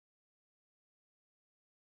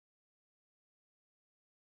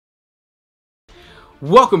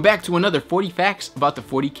Welcome back to another 40 facts about the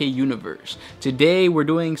 40k universe. Today we're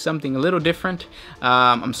doing something a little different.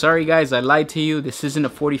 I'm sorry guys, I lied to you. This isn't a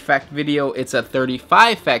 40 fact video, it's a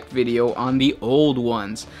 35 fact video on the old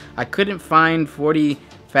ones. I couldn't find 40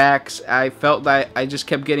 facts. I felt that I just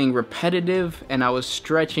kept getting repetitive and I was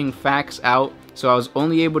stretching facts out. So I was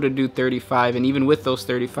only able to do 35, and even with those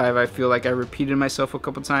 35 I feel like I repeated myself a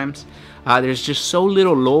couple times. There's just so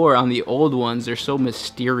little lore on the old ones, they're so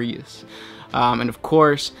mysterious. And of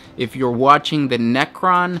course, if you're watching the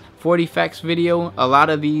Necron 40 facts video, a lot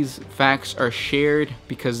of these facts are shared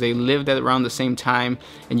because they lived at around the same time,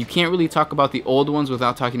 and you can't really talk about the old ones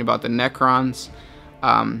without talking about the Necrons.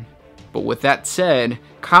 But with that said,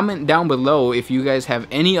 comment down below if you guys have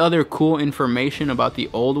any other cool information about the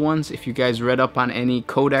old ones, if you guys read up on any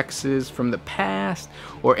codexes from the past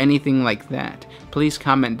or anything like that. Please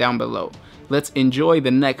comment down below. Let's enjoy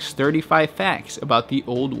the next 35 facts about the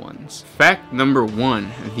old ones. Fact number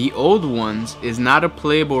 1. The old ones is not a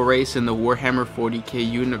playable race in the Warhammer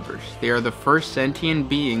 40k universe. They are the first sentient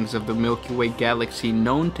beings of the Milky Way galaxy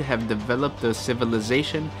known to have developed a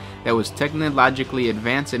civilization that was technologically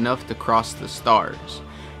advanced enough to cross the stars.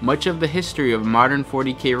 Much of the history of modern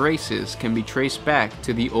 40k races can be traced back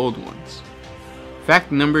to the old ones.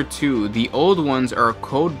 Fact number 2. The old ones are a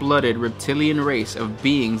cold-blooded reptilian race of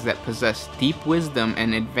beings that possess deep wisdom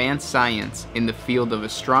and advanced science in the field of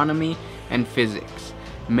astronomy and physics.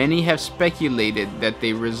 Many have speculated that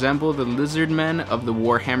they resemble the lizardmen of the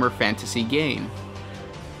Warhammer fantasy game.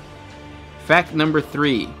 Fact number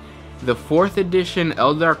 3. The 4th edition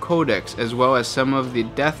Eldar Codex, as well as some of the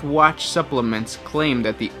Death Watch supplements, claim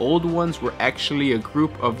that the old ones were actually a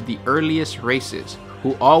group of the earliest races,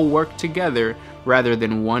 who all worked together rather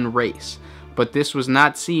than one race, but this was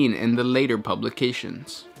not seen in the later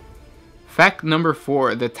publications. Fact number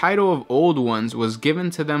 4. The title of Old Ones was given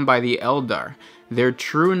to them by the Eldar. Their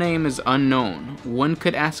true name is unknown. One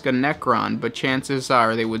could ask a Necron, but chances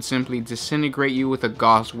are they would simply disintegrate you with a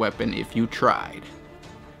Gauss weapon if you tried.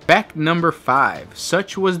 Fact number 5.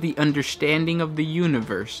 Such was the understanding of the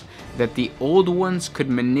universe that the old ones could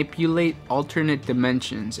manipulate alternate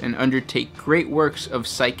dimensions and undertake great works of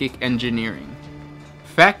psychic engineering.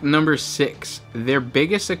 Fact number 6. Their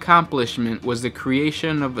biggest accomplishment was the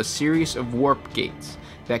creation of a series of warp gates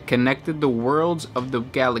that connected the worlds of the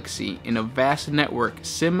galaxy in a vast network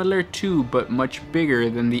similar to but much bigger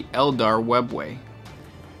than the Eldar webway.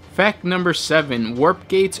 Fact number 7. Warp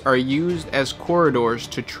gates are used as corridors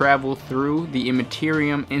to travel through the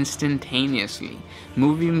immaterium instantaneously,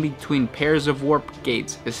 moving between pairs of warp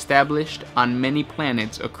gates established on many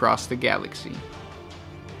planets across the galaxy.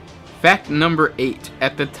 Fact number 8.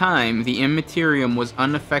 At the time, the immaterium was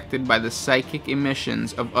unaffected by the psychic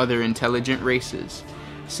emissions of other intelligent races,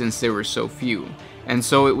 since there were so few, and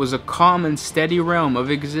so it was a calm and steady realm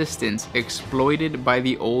of existence exploited by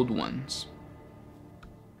the old ones.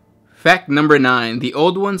 Fact number 9. The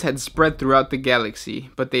old ones had spread throughout the galaxy,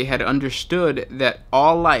 but they had understood that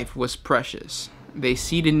all life was precious. They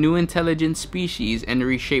seeded new intelligent species and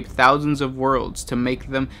reshaped thousands of worlds to make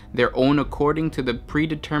them their own according to the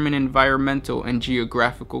predetermined environmental and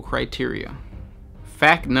geographical criteria.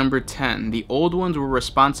 Fact number 10. The old ones were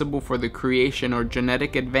responsible for the creation or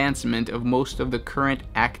genetic advancement of most of the current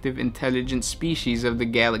active intelligent species of the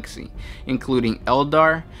galaxy, including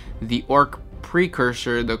Eldar, the Orc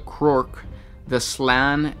precursor, the Krork, the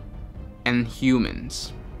Slan, and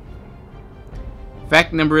humans.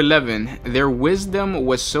 Fact number 11. Their wisdom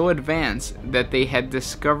was so advanced that they had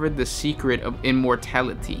discovered the secret of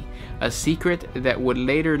immortality, a secret that would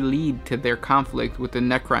later lead to their conflict with the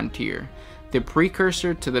Necrontyr, the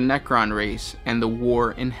precursor to the Necron race, and the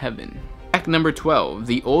war in heaven. Fact number 12.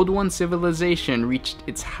 The Old One civilization reached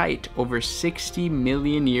its height over 60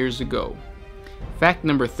 million years ago. Fact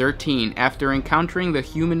number 13. After encountering the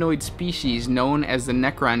humanoid species known as the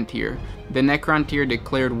Necrontyr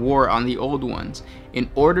declared war on the Old Ones in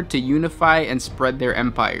order to unify and spread their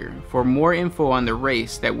empire. For more info on the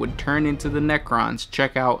race that would turn into the Necrons,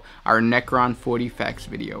 check out our Necron 40 facts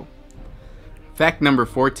video. Fact number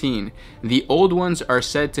 14. The Old Ones are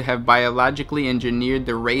said to have biologically engineered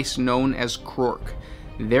the race known as Krork.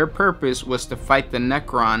 Their purpose was to fight the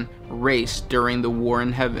Necron race during the War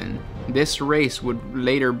in Heaven. This race would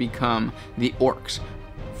later become the Orcs.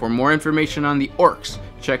 For more information on the Orcs,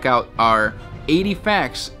 check out our 80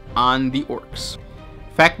 facts on the Orcs.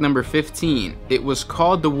 Fact number 15. It was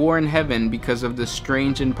called the War in Heaven because of the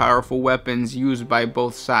strange and powerful weapons used by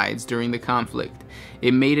both sides during the conflict.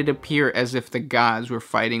 It made it appear as if the gods were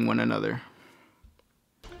fighting one another.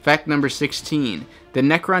 Fact number 16. The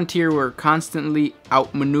Necron tier were constantly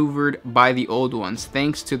outmaneuvered by the Old Ones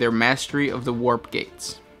thanks to their mastery of the warp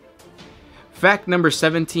gates. Fact number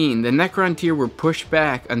 17. The Necron tier were pushed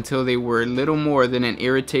back until they were little more than an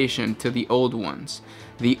irritation to the Old Ones.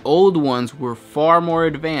 The Old Ones were far more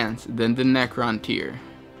advanced than the Necron tier.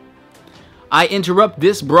 I interrupt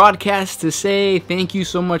this broadcast to say thank you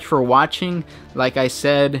so much for watching. Like I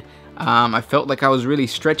said, I felt like I was really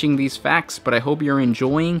stretching these facts, but I hope you're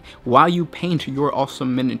enjoying while you paint your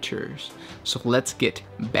awesome miniatures. So let's get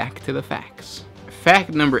back to the facts. Fact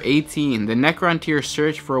number 18. The Necron tier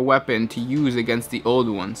searched for a weapon to use against the Old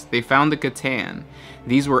Ones. They found the Catan.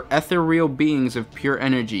 These were ethereal beings of pure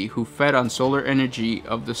energy who fed on solar energy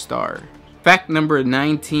of the star. Fact number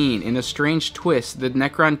 19. In a strange twist, the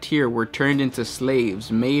Necron tier were turned into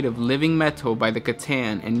slaves made of living metal by the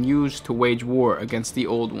Catan and used to wage war against the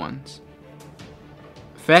Old Ones.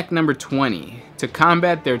 Fact number 20. To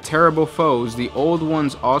combat their terrible foes, the Old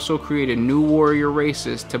Ones also created new warrior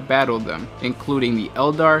races to battle them, including the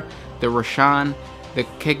Eldar, the Roshan, the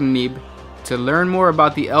Kegnib. To learn more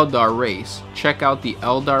about the Eldar race, check out the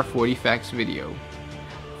Eldar 40 Facts video.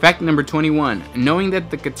 Fact number 21. Knowing that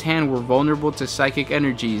the Catan were vulnerable to psychic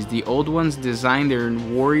energies, the Old Ones designed their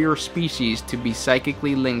warrior species to be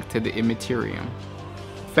psychically linked to the Immaterium.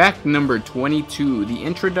 Fact number 22. The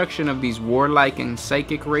introduction of these warlike and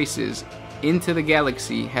psychic races into the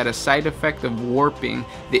galaxy had a side effect of warping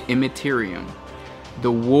the Immaterium.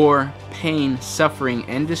 The war, pain, suffering,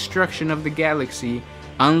 and destruction of the galaxy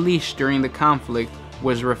unleashed during the conflict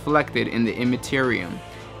was reflected in the Immaterium,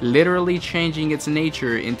 literally changing its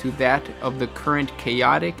nature into that of the current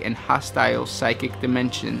chaotic and hostile psychic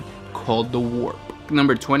dimension called the Warp.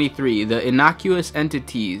 Number 23. The innocuous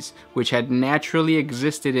entities which had naturally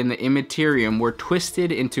existed in the Immaterium were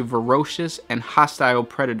twisted into ferocious and hostile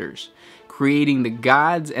predators, creating the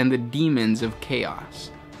gods and the demons of chaos.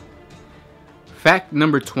 Fact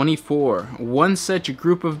number 24. One such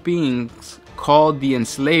group of beings called the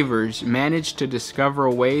Enslavers managed to discover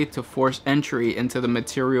a way to force entry into the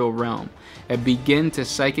material realm and begin to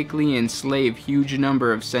psychically enslave huge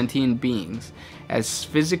number of sentient beings as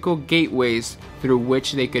physical gateways through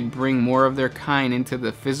which they could bring more of their kind into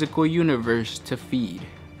the physical universe to feed.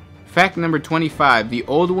 Fact number 25. The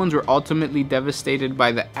Old Ones were ultimately devastated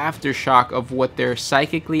by the aftershock of what their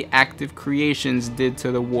psychically active creations did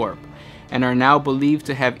to the warp, and are now believed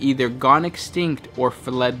to have either gone extinct or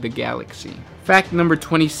fled the galaxy. Fact number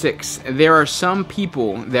 26. There are some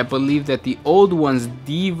people that believe that the Old Ones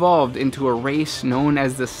devolved into a race known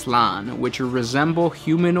as the Slan, which resemble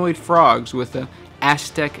humanoid frogs with an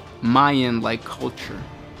Aztec Mayan-like culture.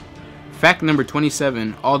 Fact number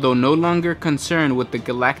 27. Although no longer concerned with the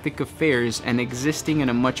galactic affairs and existing in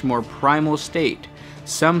a much more primal state,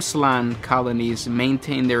 some Slan colonies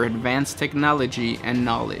maintain their advanced technology and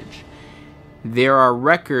knowledge. There are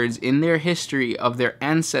records in their history of their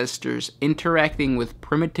ancestors interacting with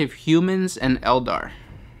primitive humans and Eldar.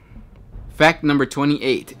 Fact number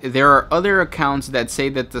 28. There are other accounts that say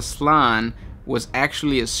that the Slan was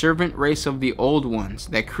actually a servant race of the Old Ones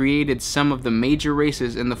that created some of the major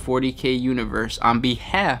races in the 40k universe on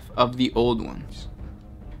behalf of the Old Ones.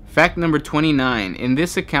 Fact number 29. In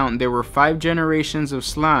this account, there were 5 generations of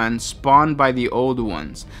Slan spawned by the Old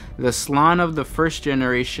Ones. The Slan of the first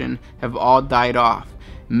generation have all died off,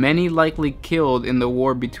 many likely killed in the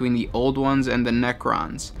war between the Old Ones and the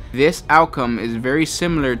Necrons. This outcome is very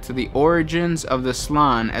similar to the origins of the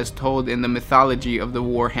Slan as told in the mythology of the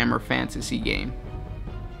Warhammer fantasy game.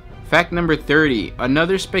 Fact number 30.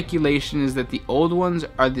 Another speculation is that the Old Ones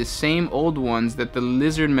are the same Old Ones that the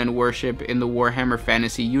Lizardmen worship in the Warhammer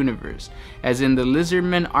fantasy universe. As in the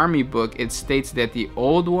Lizardmen army book, it states that the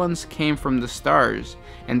Old Ones came from the stars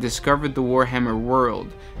and discovered the Warhammer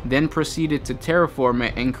world, then proceeded to terraform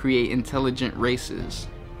it and create intelligent races.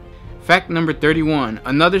 Fact number 31.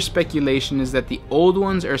 Another speculation is that the Old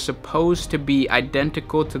Ones are supposed to be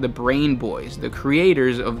identical to the Brain Boys, the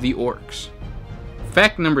creators of the Orcs.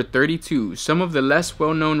 Fact number 32. Some of the less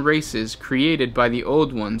well-known races created by the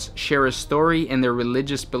Old Ones share a story in their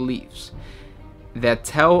religious beliefs that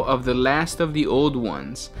tell of the last of the Old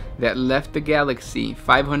Ones that left the galaxy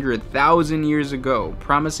 500,000 years ago,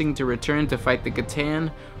 promising to return to fight the Catan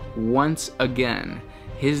once again.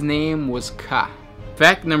 His name was Ka.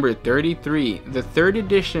 Fact number 33. The 3rd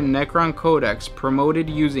edition Necron Codex promoted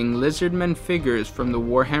using Lizardmen figures from the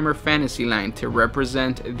Warhammer fantasy line to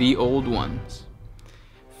represent the Old Ones.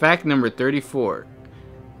 Fact number 34.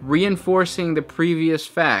 Reinforcing the previous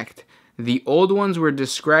fact, The old ones were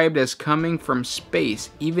described as coming from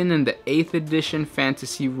space, even in the 8th edition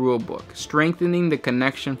fantasy rulebook, strengthening the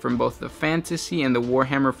connection from both the fantasy and the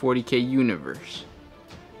Warhammer 40k universe.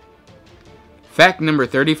 Fact number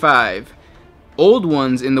 35. Old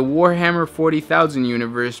ones in the Warhammer 40,000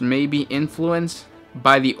 universe may be influenced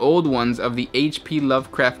by the old ones of the H.P.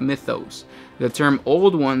 Lovecraft mythos. The term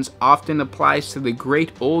old ones often applies to the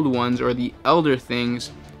great old ones or the elder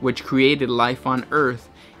things which created life on Earth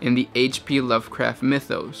in the H.P. Lovecraft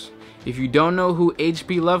mythos. If you don't know who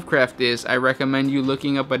H.P. Lovecraft is, I recommend you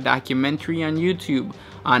looking up a documentary on YouTube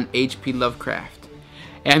on H.P. Lovecraft.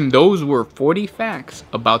 And those were 40 facts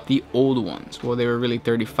about the old ones. Well, they were really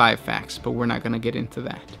 35 facts, but we're not going to get into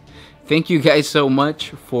that. Thank you guys so much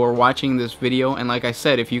for watching this video. And like I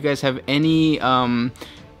said, if you guys have any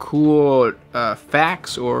cool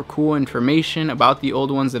facts or cool information about the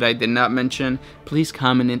old ones that I did not mention, please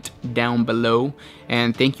comment it down below.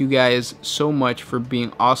 And thank you guys so much for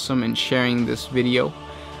being awesome and sharing this video.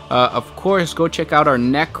 Of course, go check out our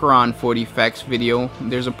Necron 40 facts video.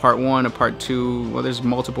 There's a part 1, a part 2, well, there's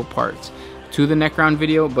multiple parts to the Necron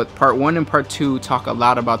video, but part 1 and part 2 talk a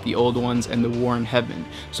lot about the old ones and the war in heaven.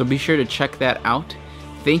 So be sure to check that out.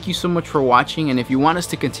 Thank you so much for watching, and if you want us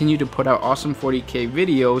to continue to put out awesome 40k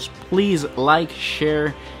videos, please like,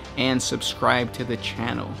 share, and subscribe to the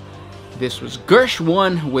channel. This was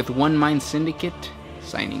Gersh1 with One Mind Syndicate,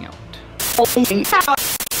 signing out.